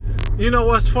You know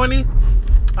what's funny?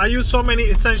 I use so many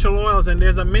essential oils, and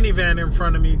there's a minivan in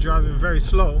front of me driving very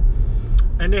slow,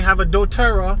 and they have a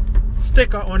doTERRA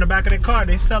sticker on the back of the car.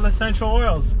 They sell essential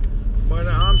oils, but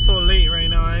I'm so late right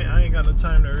now. I ain't got no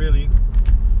time to really.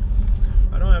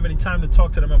 I don't have any time to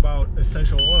talk to them about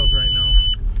essential oils right now.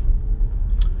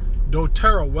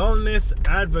 doTERRA Wellness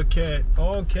Advocate.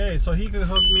 Okay, so he could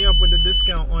hook me up with a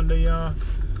discount on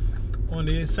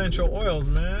the essential oils,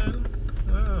 man.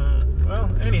 Oh, well,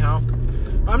 anyhow,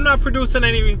 I'm not producing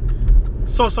any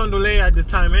sauce ondulé at this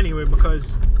time anyway,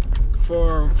 because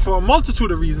for a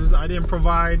multitude of reasons, I didn't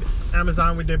provide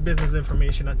Amazon with their business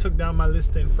information. I took down my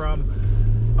listing from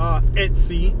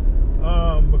Etsy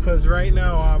because right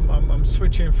now I'm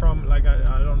switching from, like,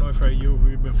 I don't know if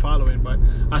you've been following, but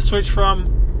I switched from,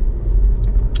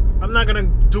 I'm not gonna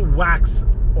do wax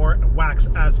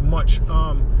as much.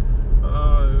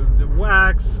 The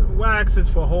wax is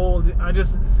for hold. I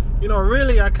just,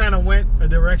 really I kind of went a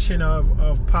direction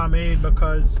of pomade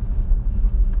because,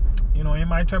 in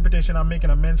my interpretation, I'm making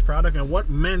a men's product, and what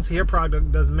men's hair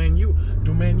product do men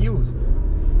use?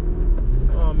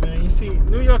 Oh man, you see,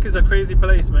 New York is a crazy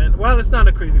place, man. Well, it's not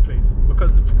a crazy place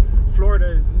because Florida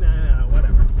is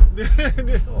whatever.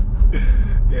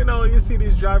 You see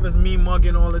these drivers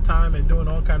mugging all the time and doing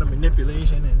all kind of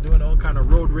manipulation and doing all kind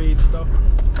of road rage stuff,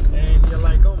 and you're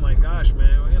like, oh my gosh,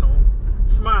 man,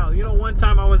 smile. One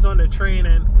time I was on the train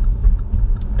and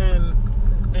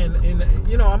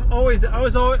I'm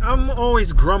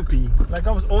always grumpy. Like,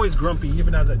 I was always grumpy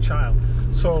even as a child.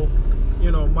 So,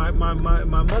 my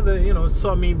mother,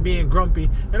 saw me being grumpy,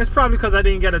 and it's probably because I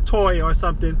didn't get a toy or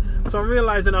something. So I'm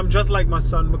realizing I'm just like my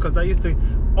son, because I used to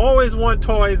always want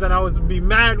toys, and I would be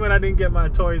mad when I didn't get my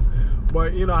toys.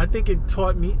 But, I think it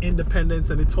taught me independence,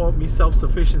 and it taught me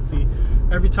self-sufficiency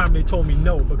every time they told me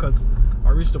no, because I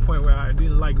reached a point where I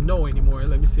didn't like no anymore.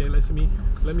 Let me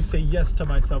say yes to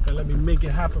myself, and let me make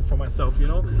it happen for myself,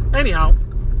 Anyhow,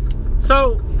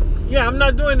 so, yeah, I'm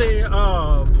not doing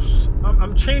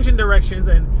I'm changing directions,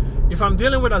 and if I'm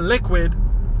dealing with a liquid,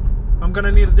 I'm going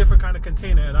to need a different kind of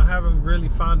container, and I haven't really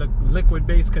found a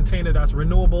liquid-based container that's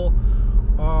renewable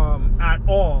at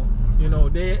all.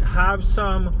 They have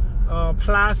some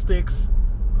plastics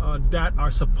that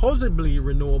are supposedly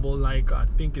renewable, like I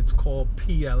think it's called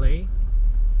PLA.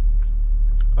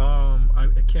 I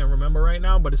can't remember right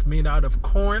now, but it's made out of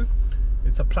corn.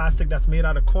 It's a plastic that's made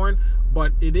out of corn,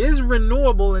 but it is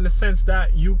renewable in the sense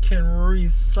that you can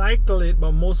recycle it,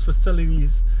 but most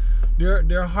facilities, there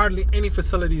are hardly any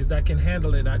facilities that can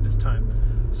handle it at this time.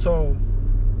 So,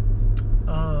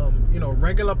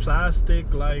 regular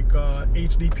plastic like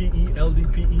HDPE,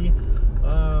 LDPE,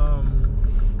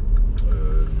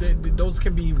 those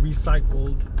can be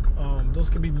recycled. Those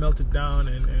can be melted down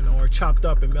and or chopped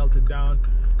up and melted down.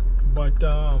 But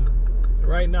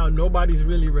right now, nobody's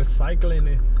really recycling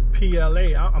it.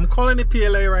 PLA. I'm calling it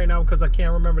PLA right now because I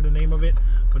can't remember the name of it.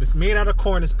 But it's made out of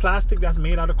corn. It's plastic that's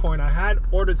made out of corn. I had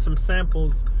ordered some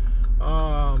samples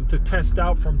to test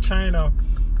out from China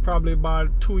probably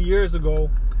about 2 years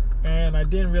ago. And I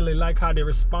didn't really like how they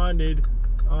responded.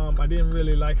 I didn't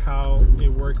really like how it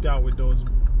worked out with those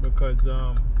because...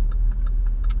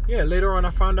 later on I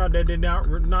found out that they're not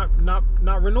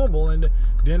renewable, and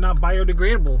they're not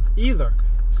biodegradable either.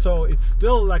 So it's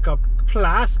still like a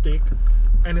plastic,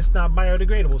 and it's not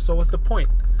biodegradable. So what's the point?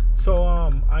 So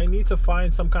I need to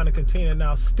find some kind of container.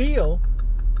 Now steel,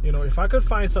 if I could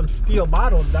find some steel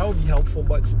bottles, that would be helpful.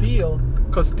 But steel,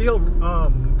 because steel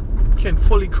can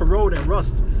fully corrode and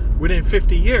rust within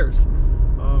 50 years,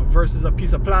 versus a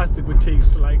piece of plastic which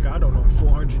takes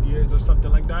 400 years or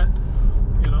something like that.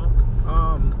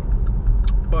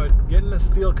 But getting a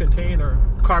steel container,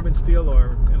 carbon steel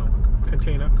or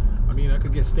container, I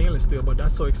could get stainless steel, but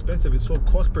that's so expensive. It's so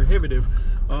cost prohibitive.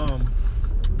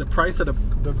 The price of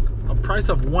a price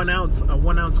of 1 ounce, a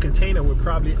 1 ounce container would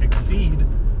probably exceed,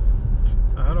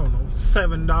 I don't know,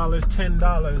 $7,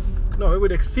 $10. No, it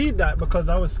would exceed that because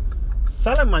I was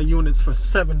selling my units for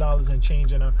 $7 and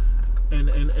change, and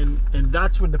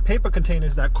that's with the paper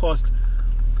containers that cost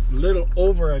little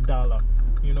over $1.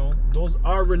 Those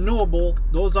are renewable.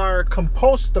 Those are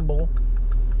compostable.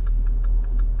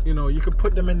 You could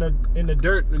put them in the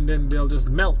dirt and then they'll just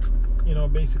melt.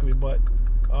 Basically. But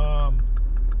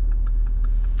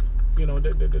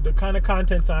the kind of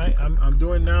contents I'm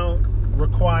doing now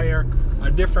require a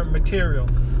different material.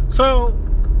 So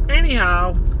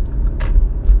anyhow,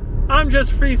 I'm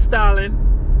just freestyling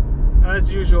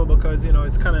as usual because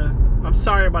it's kind of. I'm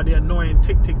sorry about the annoying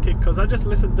tick, tick, tick, because I just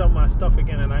listened to my stuff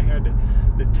again and I heard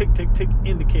the tick, tick, tick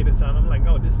indicator sound. I'm like,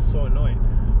 oh, this is so annoying.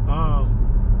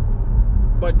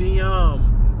 But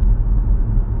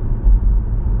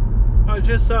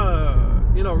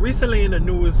recently in the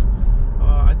news,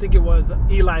 I think it was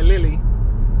Eli Lilly,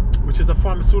 which is a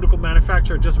pharmaceutical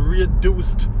manufacturer, just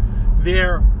reduced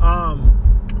their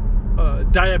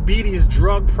diabetes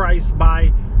drug price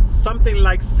by something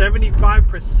like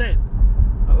 75%.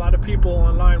 A lot of people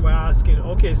online were asking,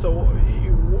 okay, so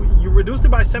you reduced it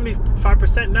by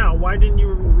 75% now. Why didn't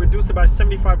you reduce it by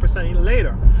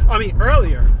 75%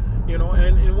 earlier?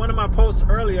 And in one of my posts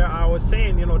earlier, I was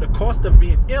saying, the cost of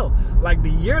being ill, like the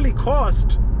yearly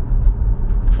cost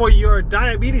for your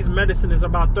diabetes medicine is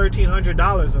about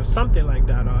 $1,300 or something like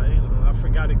that. I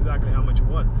forgot exactly how much it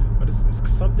was, but it's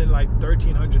something like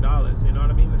 $1,300. You know what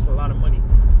I mean? It's a lot of money.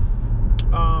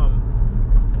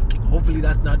 Hopefully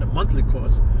that's not the monthly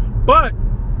cost. But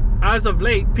as of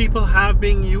late, people have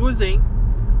been using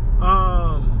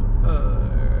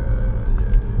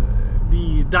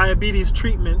the diabetes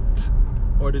treatment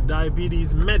or the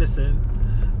diabetes medicine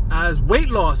as weight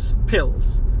loss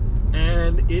pills,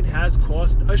 and it has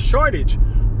caused a shortage.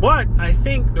 But I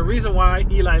think the reason why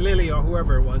Eli Lilly or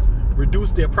whoever it was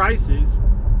reduced their prices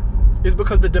is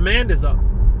because the demand is up.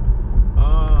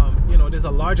 There's a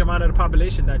large amount of the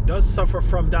population that does suffer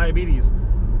from diabetes,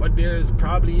 but there's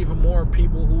probably even more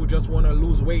people who just want to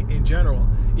lose weight in general.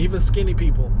 Even skinny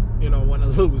people, want to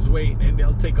lose weight, and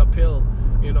they'll take a pill,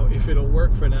 if it'll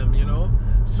work for them,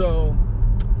 So,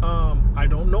 I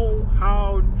don't know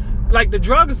how, like the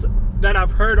drugs that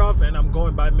I've heard of, and I'm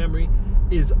going by memory,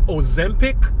 is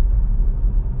Ozempic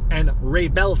and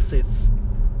Rybelsus.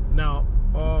 Now,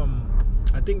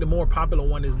 I think the more popular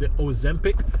one is the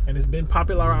Ozempic, and it's been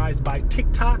popularized by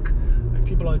TikTok. Like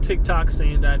people on TikTok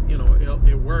saying that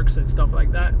it works and stuff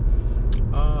like that.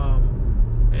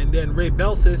 And then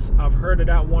Rybelsus, I've heard of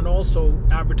that one also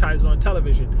advertised on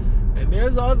television. And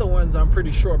there's other ones I'm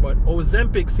pretty sure, but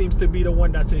Ozempic seems to be the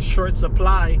one that's in short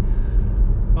supply.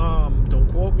 Don't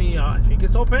quote me. I think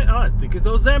it's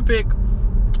Ozempic.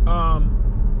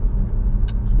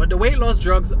 But the weight loss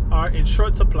drugs are in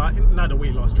short supply. Not a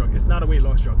weight loss drug. It's not a weight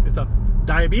loss drug. It's a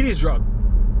diabetes drug.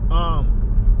 And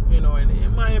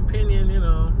in my opinion,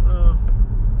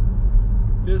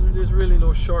 there's really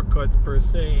no shortcuts per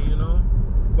se,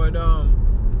 But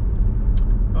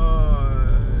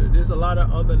there's a lot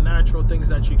of other natural things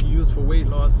that you can use for weight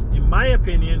loss. In my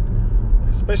opinion,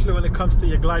 especially when it comes to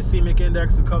your glycemic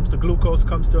index, it comes to glucose,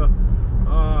 comes to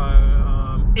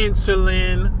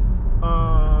insulin,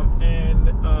 and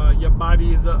your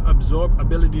body's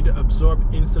ability to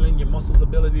absorb insulin, your muscles'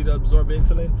 ability to absorb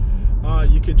insulin.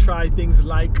 You can try things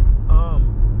like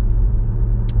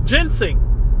ginseng.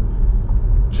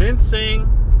 Ginseng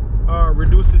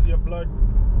reduces your blood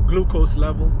glucose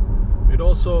level. It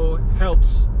also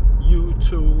helps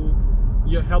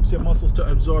helps your muscles to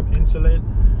absorb insulin.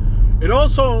 It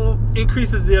also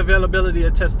increases the availability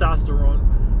of testosterone.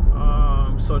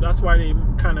 So that's why they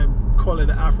kind of call it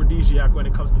an aphrodisiac when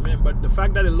it comes to men. But the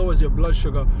fact that it lowers your blood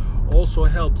sugar also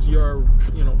helps your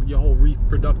whole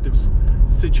reproductive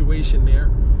situation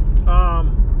there.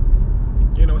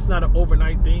 It's not an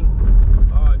overnight thing.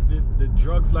 The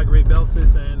drugs like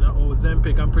Rybelsus and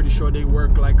Ozempic, I'm pretty sure they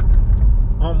work like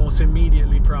almost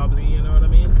immediately, probably. You know what I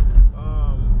mean?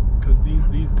 Because these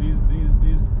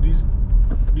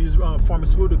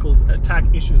pharmaceuticals attack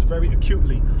issues very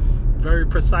acutely, very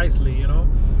precisely.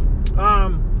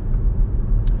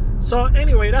 So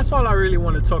anyway, that's all I really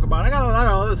want to talk about. I got a lot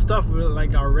of other stuff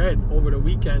like I read over the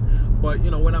weekend, but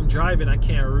when I'm driving, I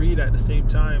can't read at the same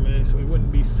time, so it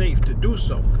wouldn't be safe to do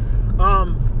so.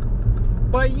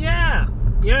 But yeah,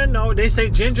 they say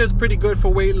ginger's pretty good for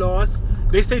weight loss.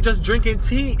 They say just drinking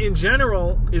tea in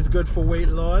general is good for weight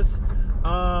loss.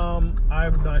 I'm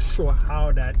not sure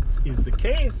how that is the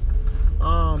case.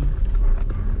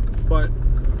 But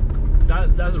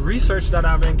that's research that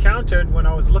I've encountered when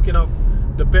I was looking up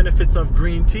the benefits of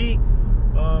green tea.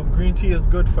 Green tea is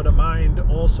good for the mind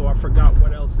also. I forgot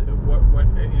what else,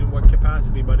 in what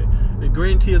capacity, but the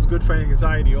green tea is good for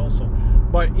anxiety also.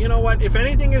 But you know what? If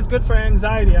anything is good for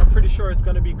anxiety, I'm pretty sure it's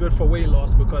going to be good for weight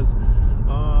loss, because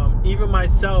even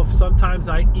myself, sometimes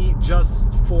I eat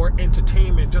just for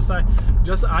entertainment.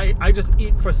 I just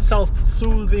eat for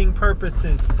self-soothing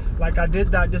purposes. Like I did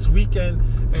that this weekend,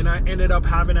 and I ended up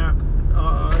having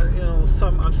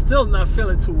I'm still not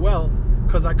feeling too well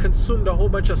because I consumed a whole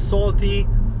bunch of salty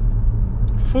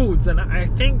foods, and I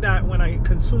think that when I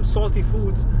consume salty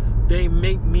foods, they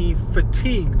make me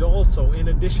fatigued also, in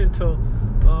addition to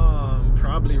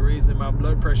probably raising my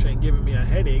blood pressure and giving me a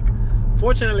headache.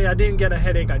 Fortunately, I didn't get a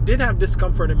headache. I did have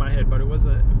discomfort in my head, but it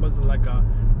wasn't like a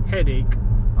headache.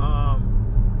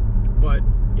 But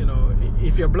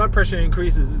if your blood pressure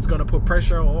increases, it's going to put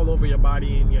pressure all over your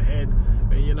body and your head,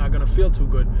 and you're not going to feel too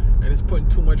good. And it's putting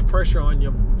too much pressure on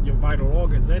your vital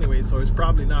organs anyway. So it's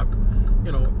probably not,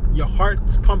 your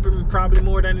heart's pumping probably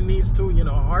more than it needs to.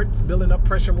 Heart's building up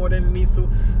pressure more than it needs to.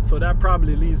 So that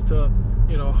probably leads to,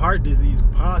 heart disease,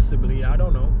 possibly. I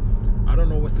don't know. I don't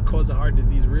know what's the cause of heart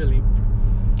disease really.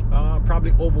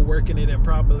 Probably overworking it, and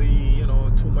probably,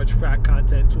 too much fat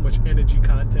content, too much energy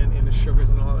content in the sugars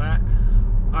and all that.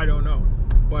 I don't know.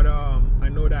 But I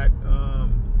know that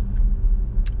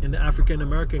in the African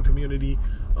American community,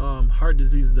 heart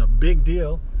disease is a big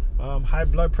deal. High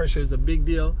blood pressure is a big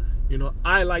deal.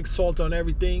 I like salt on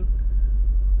everything.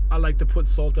 I like to put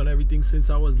salt on everything since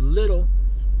I was little,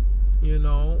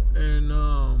 and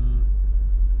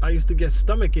I used to get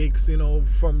stomach aches,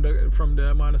 from the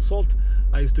amount of salt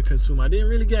I used to consume. I didn't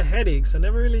really get headaches. I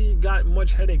never really got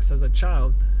much headaches as a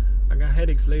child. I got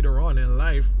headaches later on in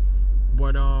life,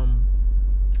 but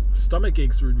stomach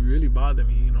aches would really bother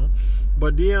me,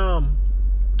 But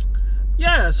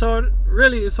so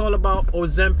really it's all about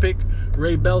Ozempic,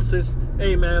 Rybelsus.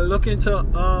 Hey man, look into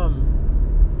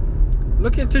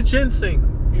ginseng.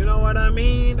 You know what I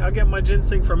mean? I get my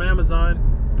ginseng from Amazon.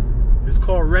 It's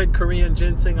called Red Korean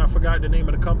Ginseng. I forgot the name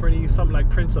of the company. Something like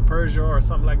Prince of Persia or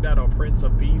something like that, or Prince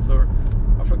of Peace, or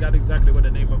I forgot exactly what the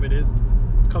name of it is.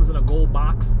 It comes in a gold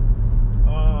box.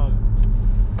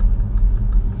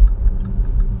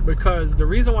 Because the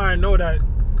reason why I know that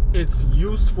it's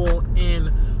useful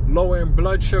in lowering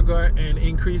blood sugar and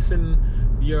increasing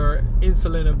your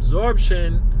insulin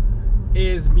absorption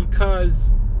is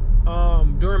because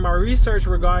during my research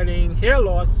regarding hair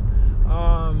loss,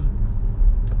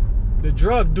 the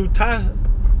drug dutasteride,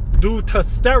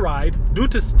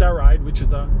 which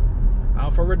is a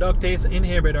alpha reductase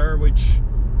inhibitor, which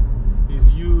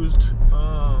is used,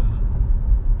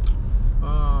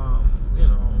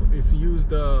 it's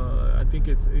used, I think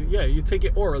it's, you take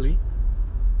it orally.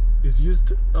 It's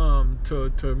used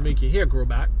to make your hair grow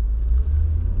back.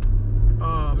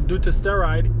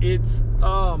 Dutasteride, it's,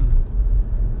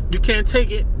 you can't take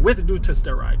it with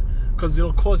dutasteride because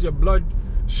it'll cause your blood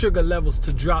sugar levels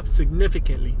to drop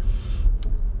significantly.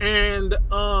 And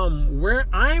where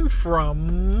I'm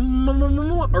from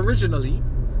originally,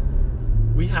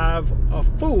 we have a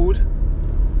food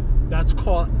that's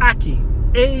called Akee,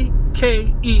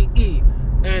 Akee,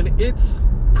 and it's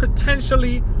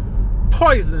potentially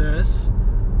poisonous.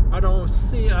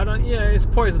 It's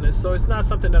poisonous, so it's not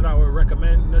something that I would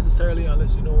recommend necessarily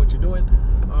unless you know what you're doing.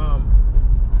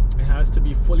 It has to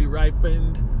be fully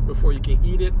ripened before you can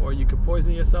eat it, or you can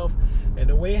poison yourself. And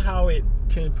the way how it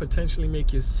can potentially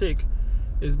make you sick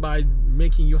is by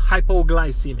making you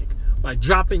hypoglycemic, by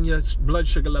dropping your blood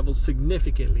sugar levels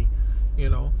significantly,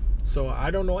 So I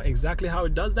don't know exactly how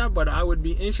it does that, but I would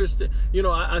be interested.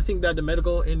 I think that the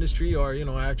medical industry, or,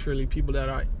 actually people that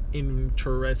are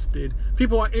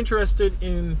interested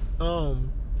in,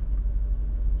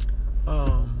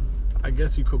 I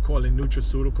guess you could call it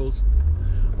nutraceuticals,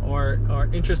 or are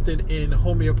interested in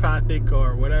homeopathic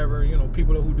or whatever,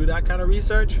 people who do that kind of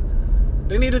research,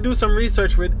 they need to do some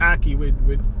research with Akee,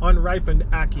 with unripened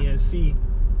Akee, and see,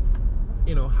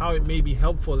 how it may be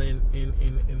helpful in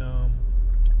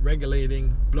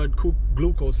regulating blood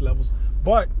glucose levels.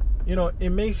 But, it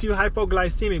makes you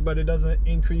hypoglycemic, but it doesn't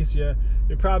increase it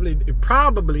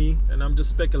probably, and I'm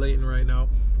just speculating right now,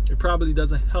 it probably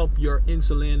doesn't help your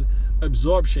insulin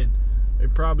absorption.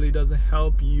 It probably doesn't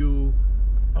help you.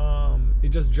 It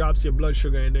just drops your blood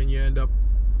sugar, and then you end up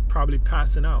probably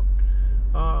passing out.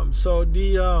 So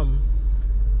the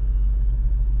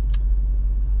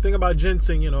thing about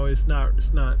ginseng, it's not,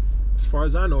 as far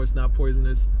as I know, it's not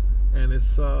poisonous, and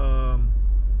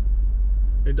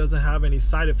it doesn't have any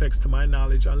side effects to my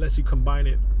knowledge, unless you combine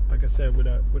it, like I said, with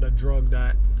a drug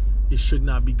that it should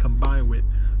not be combined with.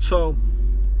 So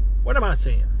what am I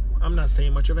saying? I'm not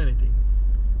saying much of anything.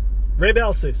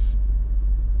 Rybelsus,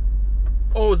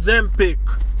 Ozempic.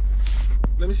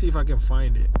 Let me see if I can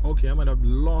find it. Okay, I'm at a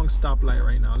long stoplight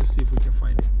right now. Let's see if we can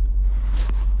find it.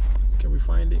 Can we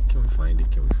find it? Can we find it?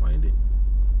 Can we find it?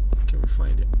 Can we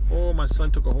find it? Oh, my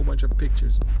son took a whole bunch of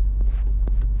pictures.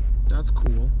 That's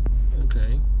cool.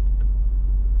 Okay.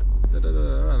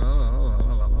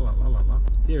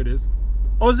 Here it is.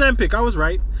 Ozempic, I was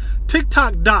right.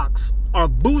 TikTok docs are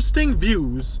boosting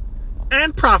views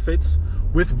and profits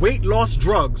with weight loss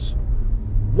drugs.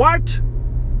 What?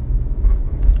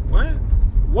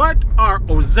 Are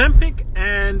Ozempic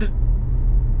and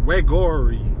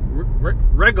Wegovy,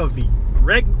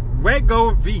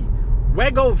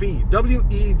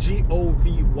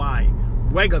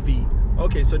 Wegovy.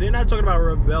 Okay, so they're not talking about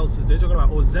Rybelsus. They're talking about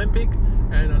Ozempic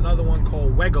and another one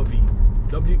called Wegovy,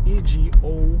 Wegovy.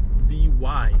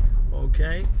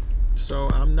 Okay, so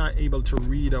I'm not able to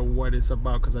read what it's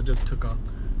about because I just took a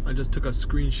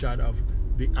screenshot of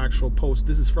the actual post.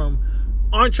 This is from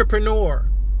Entrepreneur.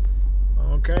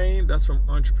 Okay, that's from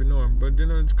Entrepreneur. But you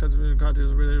know, it's because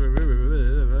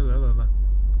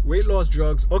weight loss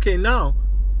drugs. Okay, now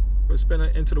we're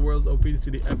spinning into the world's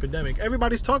obesity epidemic.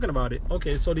 Everybody's talking about it.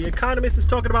 Okay, so The Economist is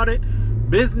talking about it.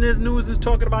 Business News is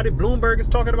talking about it. Bloomberg is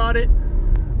talking about it.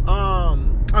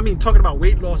 Talking about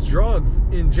weight loss drugs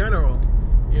in general.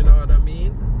 You know what I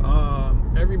mean?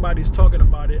 Everybody's talking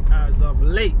about it as of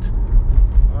late.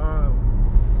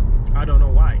 I don't know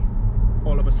why.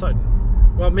 All of a sudden.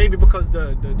 Well, maybe because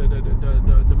the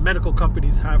medical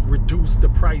companies have reduced the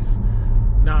price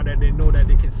now that they know that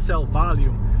they can sell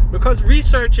volume. Because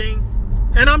researching,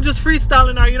 and I'm just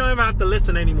freestyling now. You don't even have to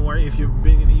listen anymore if you've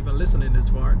been even listening this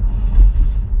far.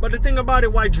 But the thing about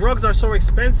it, why drugs are so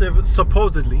expensive,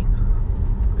 supposedly,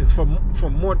 is for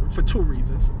two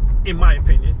reasons, in my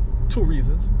opinion. 2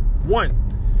 reasons. One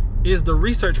is the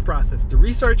research process. The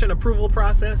research and approval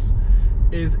process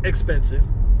is expensive.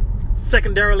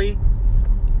 Secondarily,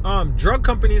 drug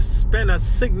companies spend a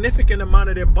significant amount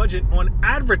of their budget on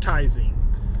advertising.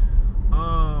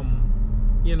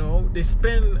 They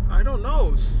spend, I don't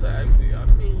know. I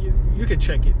mean, you can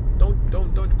check it.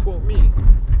 Don't quote me.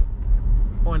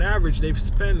 On average, they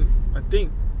spend, I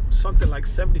think, something like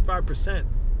 75%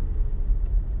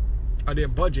 of their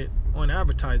budget on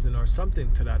advertising or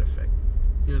something to that effect.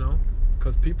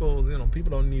 Because people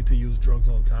don't need to use drugs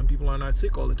all the time. People are not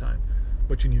sick all the time.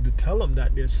 But you need to tell them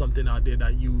that there's something out there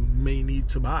that you may need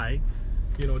to buy.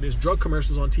 There's drug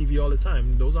commercials on TV all the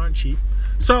time. Those aren't cheap.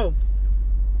 So,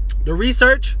 the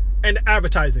research and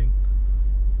advertising.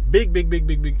 Big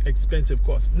expensive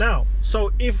cost. Now,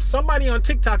 so if somebody on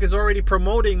TikTok is already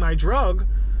promoting my drug,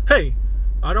 hey,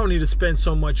 I don't need to spend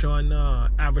so much on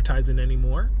advertising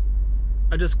anymore.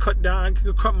 I just cut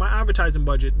my advertising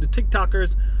budget. The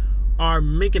TikTokers are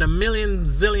making 1 million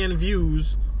zillion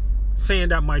views saying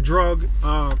that my drug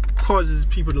causes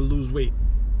people to lose weight.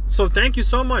 So thank you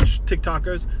so much,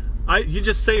 TikTokers. You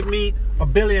just saved me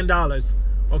 $1 billion.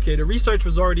 Okay, the research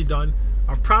was already done.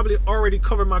 I've probably already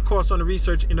covered my costs on the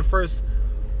research in the first,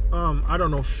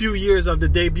 few years of the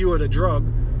debut of the drug.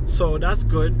 So that's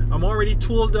good. I'm already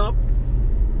tooled up.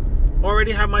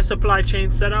 Already have my supply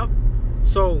chain set up.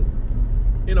 So,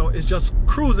 it's just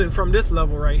cruising from this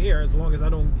level right here as long as I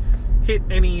don't hit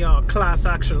any class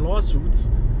action lawsuits.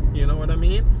 You know what I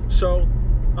mean? So,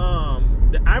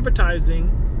 the advertising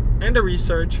and the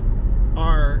research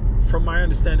are, from my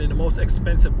understanding, the most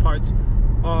expensive parts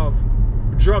of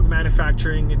drug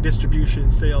manufacturing and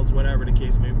distribution, sales, whatever the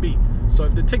case may be. So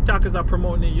if the TikTokers are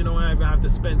promoting it, you don't ever have to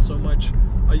spend so much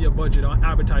of your budget on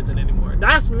advertising anymore.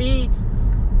 That's me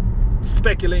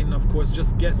speculating, of course,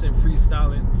 just guessing,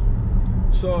 freestyling.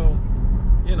 So,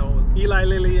 Eli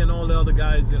Lilly and all the other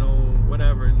guys,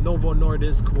 whatever, Novo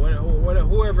Nordisk,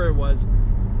 whoever it was.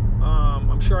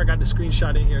 I'm sure I got the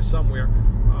screenshot in here somewhere,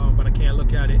 but I can't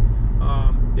look at it.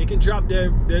 They can drop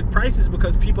their prices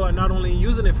because people are not only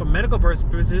using it for medical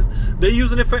purposes, they're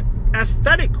using it for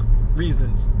aesthetic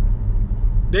reasons.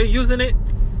 They're using it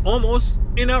almost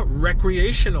in a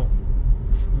recreational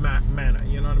manner.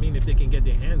 You know what I mean? If they can get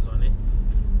their hands on it.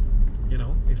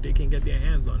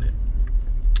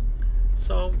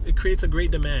 So it creates a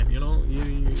great demand.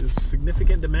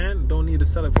 Significant demand. Don't need to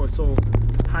sell it for so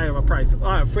high of a price.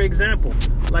 For example,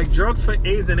 like drugs for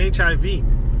AIDS and HIV.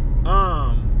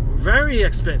 Very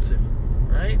expensive,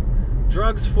 right?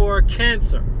 Drugs for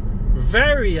cancer,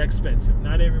 very expensive.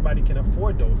 Not everybody can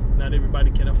afford those. Not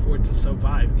everybody can afford to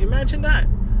survive. Imagine that,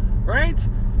 right?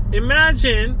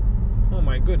 Imagine, oh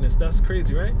my goodness, that's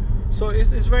crazy, right? So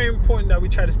it's very important that we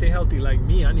try to stay healthy. Like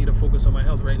me, I need to focus on my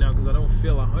health right now because I don't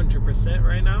feel 100%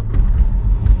 right now.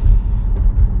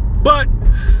 But,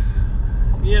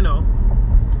 the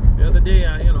other day,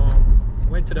 I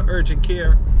went to the urgent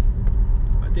care.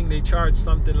 I think they charged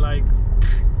something like,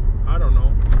 I don't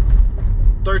know,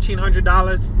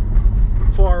 $1,300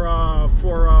 for a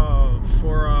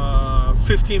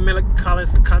 15-minute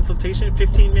consultation,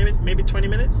 15 minutes, maybe 20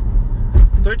 minutes.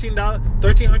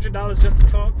 $1,300 just to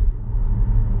talk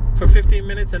for 15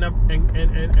 minutes and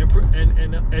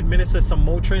administer some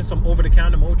Motrin, some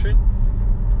over-the-counter Motrin.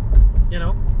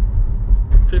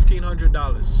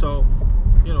 $1,500. So,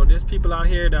 there's people out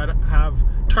here that have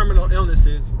terminal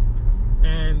illnesses.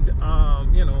 And,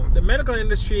 the medical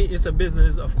industry is a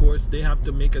business, of course. They have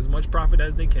to make as much profit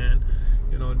as they can.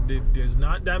 There's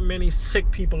not that many sick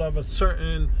people of a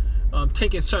certain,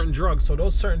 taking certain drugs. So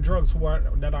those certain drugs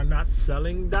that are not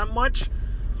selling that much,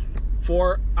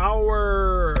 for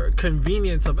our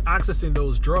convenience of accessing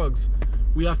those drugs,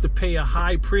 we have to pay a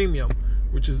high premium,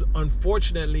 which is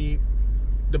unfortunately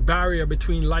the barrier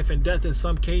between life and death in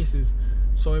some cases.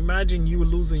 So imagine you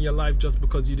losing your life just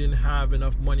because you didn't have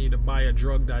enough money to buy a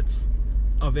drug that's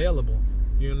available.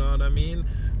 You know what I mean?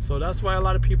 So that's why a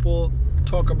lot of people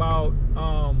talk about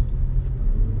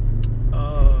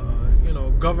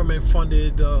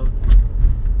government-funded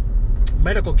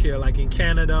medical care, like in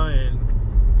Canada and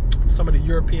some of the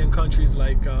European countries.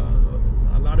 Like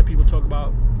a lot of people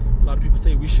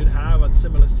say we should have a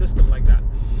similar system like that.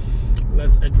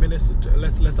 Let's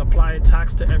apply a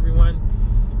tax to everyone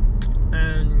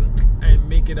and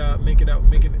make it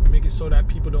so that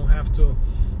people don't have to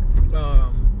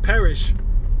perish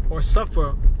or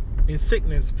suffer in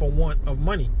sickness for want of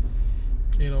money.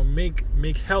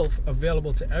 Make health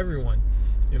available to everyone.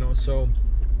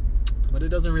 But it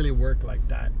doesn't really work like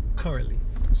that currently.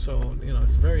 So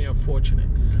it's very unfortunate.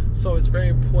 So it's very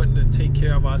important to take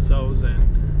care of ourselves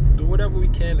and do whatever we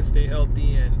can to stay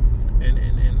healthy and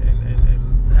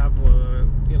have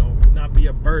not be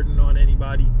a burden on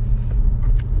anybody.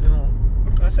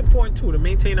 That's important too, to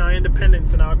maintain our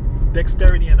independence and our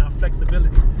dexterity and our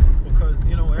flexibility, because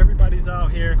everybody's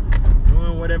out here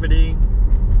doing whatever they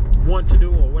want to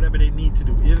do or whatever they need to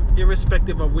do,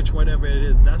 irrespective of which whatever it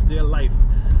is. That's their life.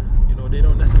 They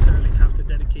don't necessarily have to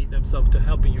dedicate themselves to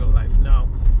helping your life. Now,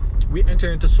 we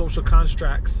enter into social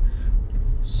contracts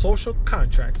and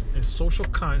social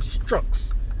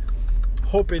constructs,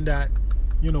 hoping that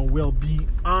we'll be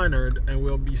honored and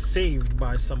we'll be saved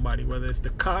by somebody, whether it's the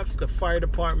cops, the fire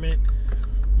department,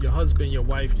 your husband, your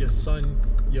wife, your son,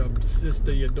 your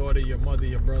sister, your daughter, your mother,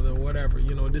 your brother, whatever.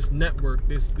 This network,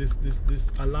 this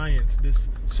alliance, this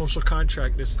social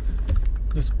contract, this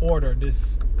order,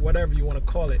 this whatever you want to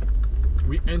call it.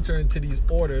 We enter into these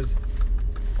orders,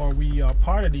 or we are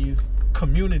part of these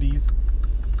communities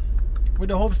with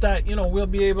the hopes that we'll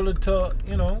be able to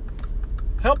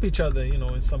help each other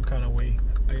in some kind of way,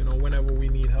 whenever we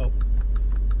need help.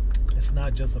 It's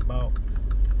not just about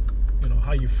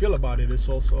how you feel about it. It's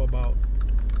also about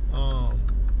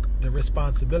the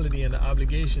responsibility and the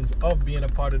obligations of being a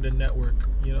part of the network.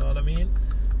 You know what I mean?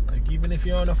 Like, even if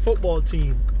you're on a football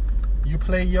team, you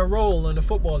play your role on the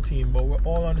football team, but we're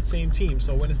all on the same team.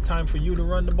 So when it's time for you to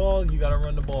run the ball, you got to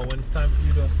run the ball. When it's time for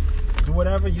you to do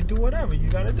whatever, you do whatever. You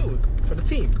got to do it for the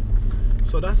team.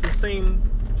 So that's the same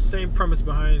premise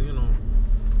behind,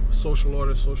 social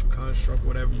order, social construct,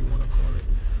 whatever you want to call it.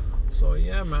 So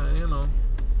yeah, man,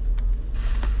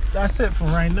 that's it for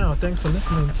right now. Thanks for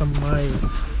listening to my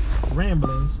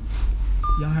ramblings.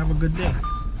 Y'all have a good day.